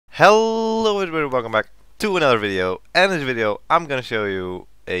Hello everybody, welcome back to another video. And in this video I'm gonna show you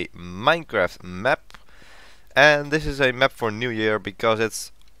a Minecraft map. And this is a map for New Year because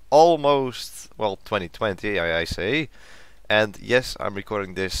it's almost, well, 2020 I say. And yes, I'm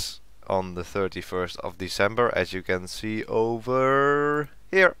recording this on the 31st of December, as you can see over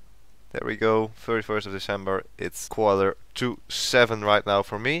here. There we go, 31st of December. It's 6:45 right now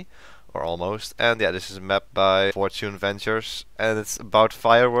for me. Or almost. And yeah, this is a map by Fortune Ventures and it's about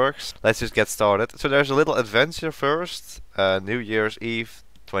fireworks. Let's just get started. So there's a little adventure first. New Year's Eve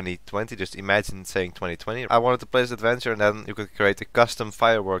 2020. Just imagine saying 2020. I wanted to play this adventure and then you could create a custom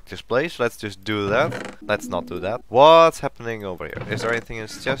firework display. So let's just do that. Let's not do that. What's happening over here? Is there anything in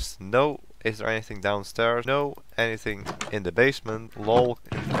this chest? No. Is there anything downstairs? No. Anything in the basement? Lol.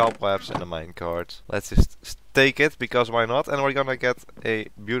 Cobwebs and a minecart. Let's just take it, because why not? And we're gonna get a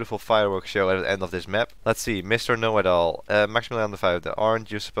beautiful fireworks show at the end of this map. Let's see. Mr. Know-It-All. Maximilian the 5.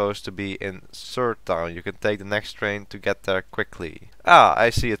 Aren't you supposed to be in Surtown? You can take the next train to get there quickly. Ah, I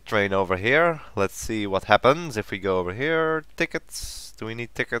see a train over here. Let's see what happens if we go over here. Tickets. Do we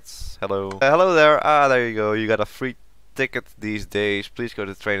need tickets? Hello. Hello there. Ah, there you go. You got a free ticket these days. Please go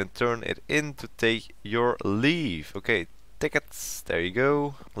to the train and turn it in to take your leave. Okay, tickets. There you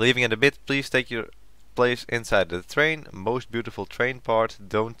go. Leaving in a bit. Please take your place inside the train. Most beautiful train part.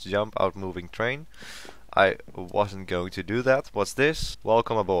 Don't jump out moving train. I wasn't going to do that. What's this?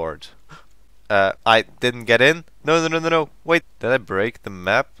 Welcome aboard. I didn't get in. No. Wait, did I break the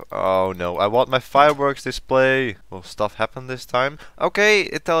map? Oh no, I want my fireworks display. Will stuff happen this time? Okay,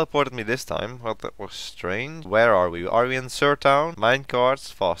 it teleported me this time. Well, that was strange. Where are we? Are we in Surtown?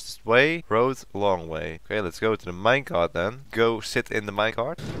 Minecarts, fastest way. Road, long way. Okay, let's go to the minecart then. Go sit in the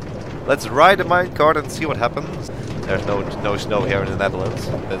minecart. Let's ride the minecart and see what happens. There's no snow here in the Netherlands,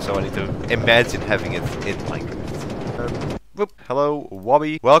 so I need to imagine having it in Minecraft. Whoop. Hello,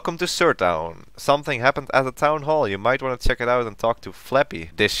 Wobby. Welcome to Surtown. Something happened at the town hall. You might want to check it out and talk to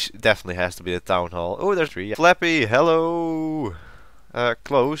Flappy. This definitely has to be the town hall. Oh, there's three. Flappy, hello.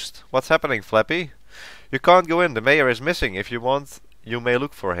 Closed. What's happening, Flappy? You can't go in. The mayor is missing. If you want, you may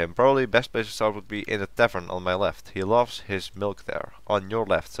look for him. Probably best place to start would be in the tavern on my left. He loves his milk there. On your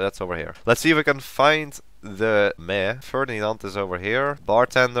left, so that's over here. Let's see if we can find the mayor. Ferdinand is over here.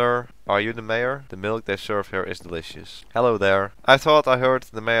 Bartender, are you the mayor? The milk they serve here is delicious. Hello there. I thought I heard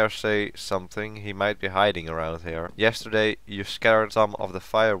the mayor say something. He might be hiding around here. Yesterday you scattered some of the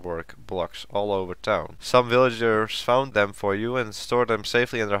firework blocks all over town. Some villagers found them for you and stored them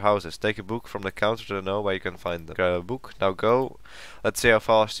safely in their houses. Take a book from the counter to know where you can find them. Grab a book. Now go. Let's see how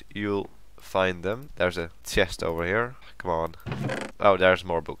fast you'll find them. There's a chest over here. Come on. Oh, there's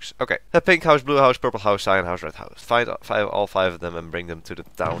more books. Okay. A pink house, blue house, purple house, cyan house, red house. Find all five of them and bring them to the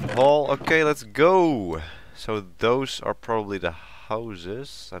town hall. Okay, let's go. So those are probably the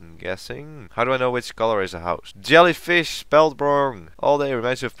houses, I'm guessing. How do I know which color is a house? Jellyfish, spelled wrong. All day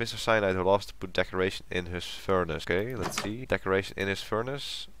reminds you of Mr. Cyanide, who loves to put decoration in his furnace. Okay, let's see. Decoration in his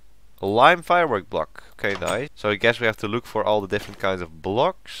furnace. A lime firework block. Okay, nice. So I guess we have to look for all the different kinds of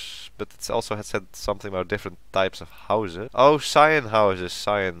blocks. But it's also had said something about different types of houses. Oh, cyan houses,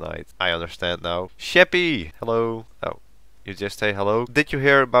 cyanide. I understand now. Sheppy! Hello. Oh, you just say hello. Did you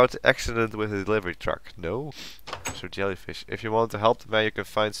hear about the accident with the delivery truck? No. So jellyfish. If you want to help the man, you can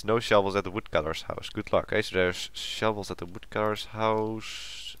find snow shovels at the woodcutter's house. Good luck. Okay, so there's shovels at the woodcutter's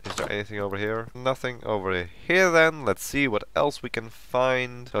house. Is there anything over here? Nothing over here then. Let's see what else we can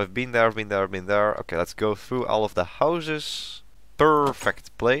find. So I've been there. Okay, let's go through all of the houses.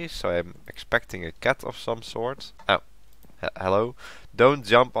 Perfect place. So I'm expecting a cat of some sort. Oh, hello. Don't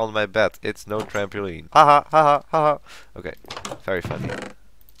jump on my bed. It's no trampoline. Haha, haha, haha. Okay, very funny.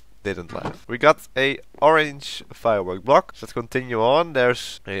 Didn't laugh. We got a orange firework block. Let's continue on.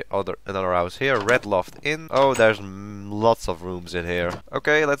 There's another house here. Red Loft Inn. Oh, there's lots of rooms in here.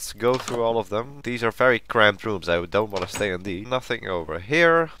 Okay, let's go through all of them. These are very cramped rooms. I don't want to stay in these. Nothing over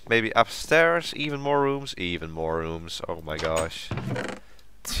here. Maybe upstairs. Even more rooms. Even more rooms. Oh my gosh.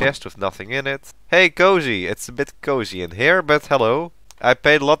 Chest with nothing in it. Hey, cozy. It's a bit cozy in here, but hello. I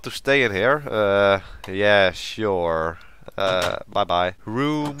paid a lot to stay in here. Yeah, sure. Bye bye.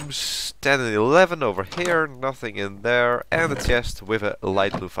 Rooms 10 and 11 over here, nothing in there, and a chest with a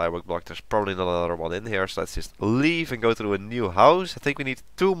light blue firework block. There's probably not another one in here, so let's just leave and go to a new house. I think we need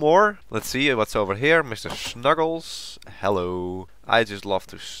 2 more. Let's see what's over here. Mr. Snuggles. Hello. I just love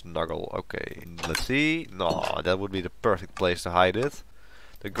to snuggle. Okay, let's see. No, that would be the perfect place to hide it.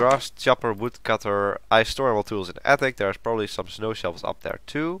 The grass chopper, woodcutter. I store all tools in the attic. There's probably some snow shovels up there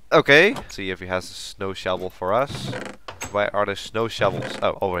too. Okay, let's see if he has a snow shovel for us. Where are the snow shovels?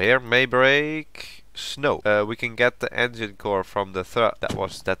 Oh, over here. May break. snow. We can get the engine core from the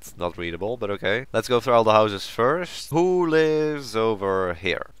that's not readable, but okay. Let's go through all the houses first. Who lives over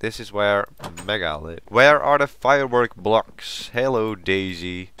here? This is where Mega lives. Where are the firework blocks? Hello,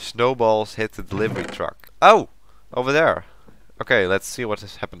 Daisy. Snowballs hit the delivery truck. Oh, over there. Okay, let's see what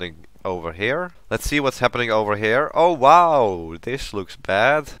is happening over here. Let's see what's happening over here. Oh wow, this looks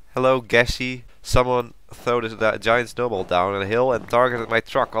bad. Hello, Gassy. Someone threw this giant snowball down a hill and targeted my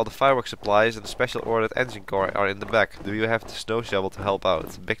truck. All the fireworks supplies and the special ordered engine core are in the back. Do you have the snow shovel to help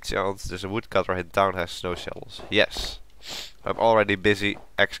out? Big chance there's a woodcutter hit down has snow shovels. Yes. I'm already busy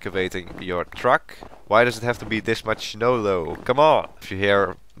excavating your truck. Why does it have to be this much snow though? Come on! If you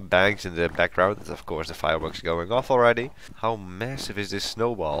hear bangs in the background, it's of course the fireworks going off already. How massive is this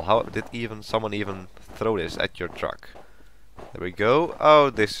snowball? How did someone even throw this at your truck? There we go. Oh,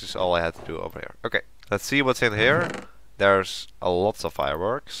 this is all I had to do over here. Okay, let's see what's in here. There's lots of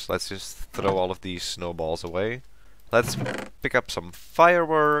fireworks. Let's just throw all of these snowballs away. Let's pick up some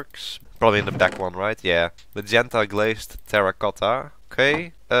fireworks. Probably in the back one, right? Yeah. Magenta glazed terracotta.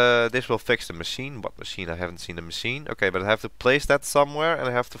 Okay. This will fix the machine. What machine? I haven't seen the machine. Okay, but I have to place that somewhere and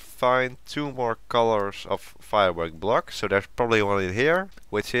I have to find 2 more colors of firework blocks. So there's probably one in here,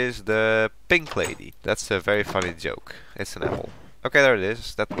 which is the pink lady. That's a very funny joke. It's an apple. Okay, there it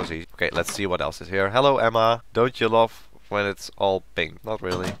is. That was easy. Okay, let's see what else is here. Hello, Emma. Don't you love when it's all pink? Not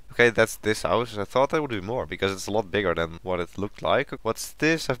really. Okay, that's this house. I thought there would be more because it's a lot bigger than what it looked like. What's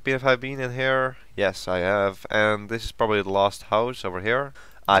this? Have I been in here? Yes, I have. And this is probably the last house over here.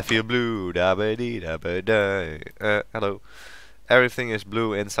 I feel blue. Da ba dee da ba da. Hello. Everything is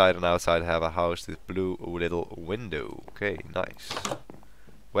blue inside and outside. Have a house with blue little window. Okay, nice.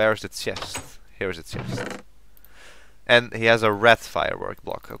 Where's the chest? Here's the chest. And he has a red firework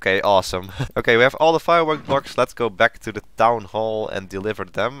block. Okay, awesome. Okay, we have all the firework blocks. Let's go back to the town hall and deliver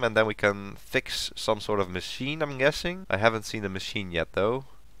them. And then we can fix some sort of machine, I'm guessing. I haven't seen the machine yet, though.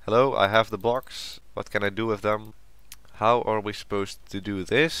 Hello, I have the blocks. What can I do with them? How are we supposed to do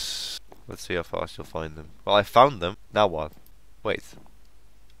this? Let's see how fast you'll find them. Well, I found them. Now what? Wait.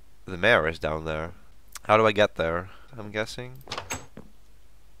 The mayor is down there. How do I get there? I'm guessing.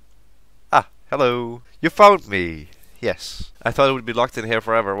 Ah, hello. You found me. Yes. I thought it would be locked in here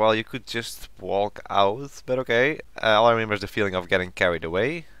forever. Well, you could just walk out, but okay. All I remember is the feeling of getting carried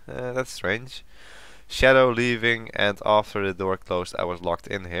away. That's strange. Shadow leaving, and after the door closed, I was locked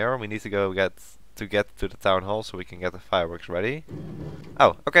in here. We need to go get to the town hall so we can get the fireworks ready.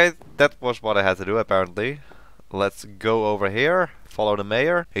 Oh, okay. That was what I had to do, apparently. Let's go over here. Follow the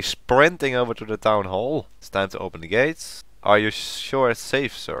mayor. He's sprinting over to the town hall. It's time to open the gates. Are you sure it's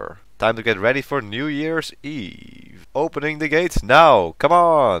safe, sir? Time to get ready for New Year's Eve. Opening the gates now. Come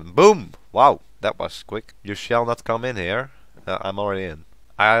on. Boom. Wow, that was quick. You shall not come in here. I'm already in.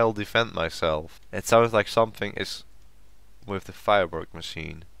 I'll defend myself. It sounds like something is with the firework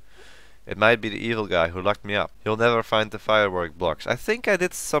machine. It might be the evil guy who locked me up. He'll never find the firework blocks. I think I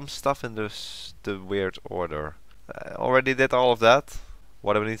did some stuff in the weird order. I already did all of that.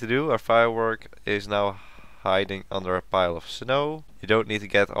 What do we need to do? Our firework is now hiding under a pile of snow. You don't need to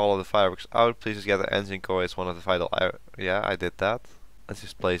get all of the fireworks out. Please just get the engine core. It's one of the vital. Yeah, I did that. Let's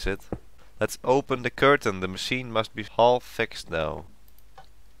just place it. Let's open the curtain. The machine must be half fixed now.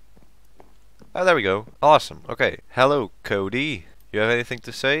 Oh, there we go. Awesome. Okay. Hello, Cody. You have anything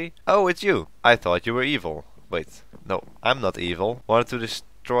to say? Oh, it's you. I thought you were evil. Wait. No, I'm not evil. Wanted to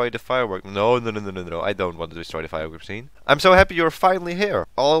destroy the firework. No. I don't want to destroy the firework machine. I'm so happy you're finally here.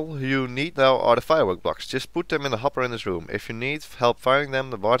 All you need now are the firework blocks. Just put them in the hopper in this room. If you need help finding them,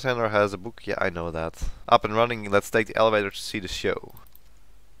 the bartender has a book. Yeah, I know that. Up and running. Let's take the elevator to see the show.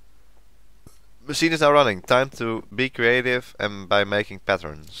 Machine is now running. Time to be creative and by making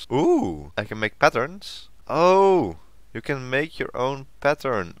patterns. Ooh, I can make patterns. Oh, you can make your own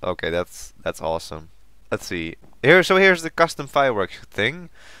pattern. Okay, that's awesome. Let's see. Here's the custom fireworks thing.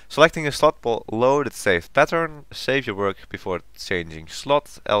 Selecting a slot will load its saved pattern. Save your work before changing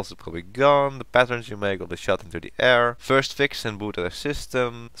slot, else it will be gone. The patterns you make will be shot into the air. First fix and boot the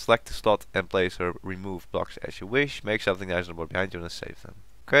system. Select the slot and place or remove blocks as you wish. Make something nice on the board behind you and save them.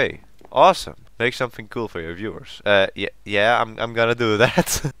 Okay, awesome. Make something cool for your viewers. Yeah, I'm gonna do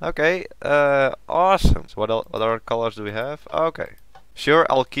that. Okay, awesome. So what other colors do we have? Okay. Sure,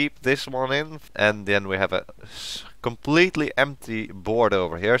 I'll keep this one in, and then we have a completely empty board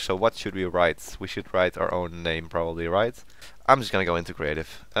over here. So what should we write? We should write our own name probably, right? I'm just gonna go into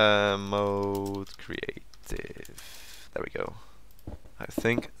creative. Mode creative. There we go. I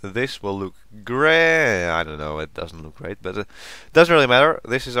think this will look great. I don't know, it doesn't look great, but it doesn't really matter.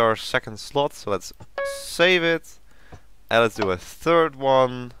 This is our second slot, so let's save it. And let's do a third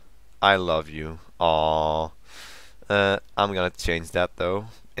one. I love you. Aww. I'm gonna change that though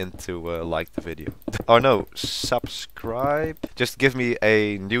into like the video. Oh no, subscribe. Just give me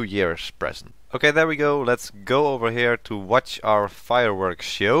a New Year's present. Okay, there we go. Let's go over here to watch our fireworks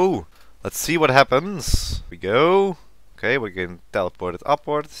show. Let's see what happens. We go. Okay, we can teleport it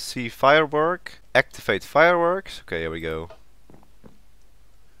upward. See firework. Activate fireworks. Okay, here we go.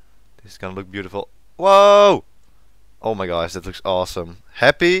 This is gonna look beautiful. Whoa! Oh my gosh, that looks awesome.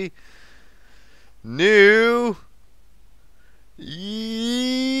 Happy New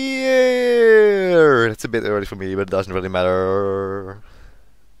Year! It's a bit early for me, but it doesn't really matter.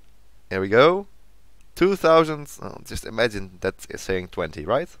 Here we go. 2000. Oh, just imagine that is saying 20,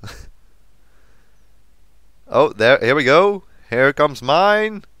 right? Oh, there. Here we go. Here comes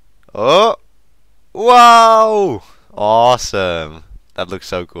mine. Oh, wow! Awesome. That looks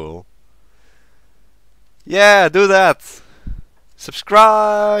so cool. Yeah, do that.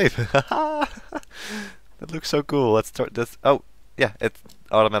 Subscribe. That looks so cool. Let's start this. Oh, yeah, it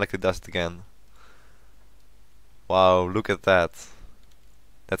automatically does it again. Wow, look at that.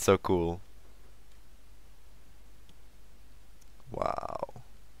 That's so cool. Wow.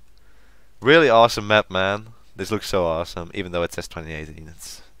 Really awesome map, man. This looks so awesome, even though it says 2018.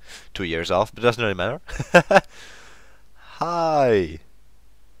 It's 2 years off, but it doesn't really matter. Hi.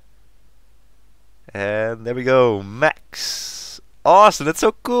 And there we go, Max. Awesome, that's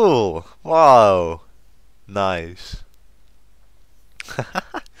so cool. Wow. Nice.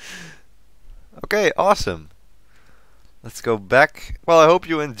 Okay, awesome. Let's go back. Well, I hope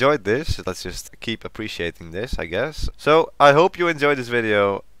you enjoyed this. Let's just keep appreciating this, I guess. So, I hope you enjoyed this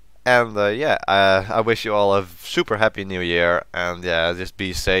video. And yeah, I wish you all a super happy new year. And yeah, just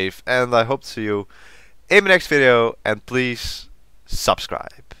be safe. And I hope to see you in my next video. And please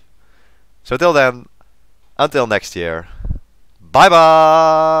subscribe. So till then, until next year, bye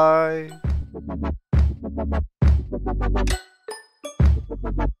bye!